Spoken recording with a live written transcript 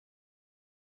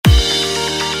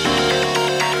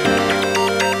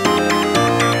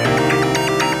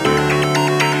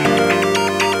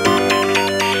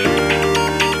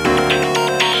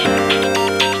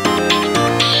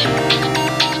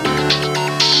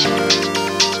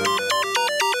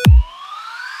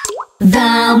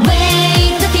The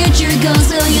way the future goes,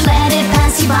 will you let it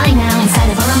pass you by now? Inside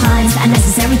of our minds,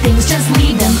 unnecessary things, just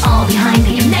leave them all behind.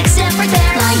 Take your next step right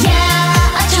there.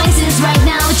 Yeah, our choices right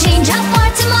now change up for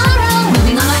tomorrow.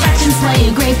 Moving on, our actions play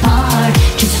a great part.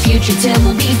 Choose the future till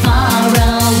we'll be far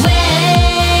away.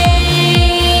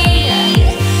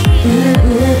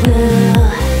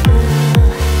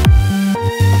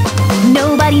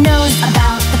 Nobody knows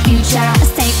about the future.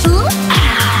 Say ooh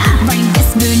ah. Bring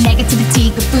this mood,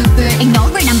 negativity, go boo boo.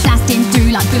 Ignore it, I'm blasting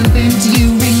through like boom boom. Do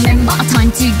you remember our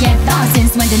time together?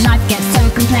 Since when did life get so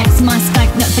complex? My Skype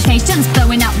notifications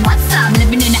blowing up. What's up?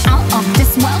 Living in and out of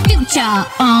this world future.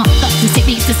 Got some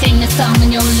cities to sing a song,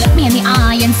 and you'll look me in the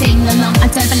eye and sing along. I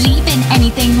don't believe in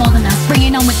anything more than us. Bring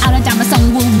it on without a doubt, my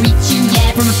song will reach you. Yeah,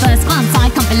 from a first glance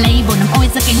I can't be labeled. I'm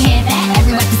always looking here, there,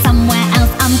 everywhere to somewhere else.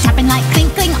 I'm tapping like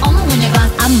clinking on the window glass.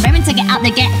 I'm raring to get out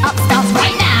there, get up, start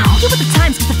right now. Get with the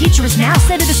times, cause the future is now.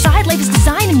 Set it aside, latest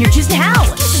design, and you're choosing how.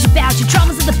 Excuses about your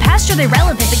traumas of the past, sure they're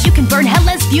relevant, but you can burn hell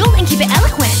as fuel and keep it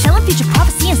eloquent. Telling future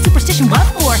prophecy and superstition what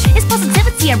for? It's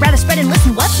positivity, I'd rather spread and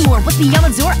listen what's more. What's beyond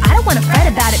the door, I don't wanna fret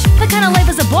about it. The kind of life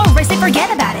is a bore where I say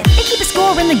forget about it. And keep a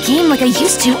score in the game like I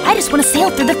used to. I just wanna sail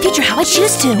through the future how I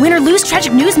choose to. Win or lose,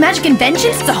 tragic news, magic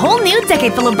inventions. It's a whole new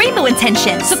decade full of rainbow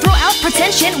intentions. So throw out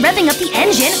pretension, revving up the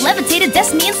engine. Levitated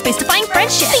destiny in space to find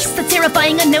friendship. Face the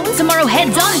terrifying unknown, tomorrow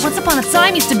heads on. Once upon a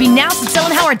time used to be now, so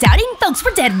telling how we're doubting folks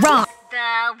were dead wrong. The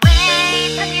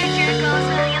way the future goes,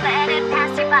 will you let it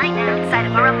pass you by now? Inside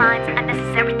of our minds,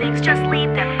 unnecessary things, just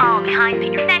leave them all behind.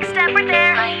 Make your next step right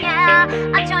there. Yeah,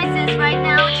 our choices right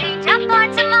now change up for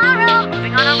tomorrow.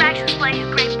 Moving on, our actions play a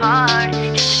great part.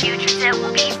 Just the future that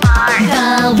will be far.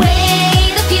 The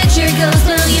way the future goes,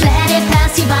 will you let it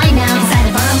pass you by now? Inside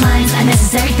of our minds,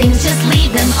 unnecessary things, just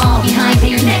leave them all behind.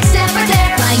 Make your next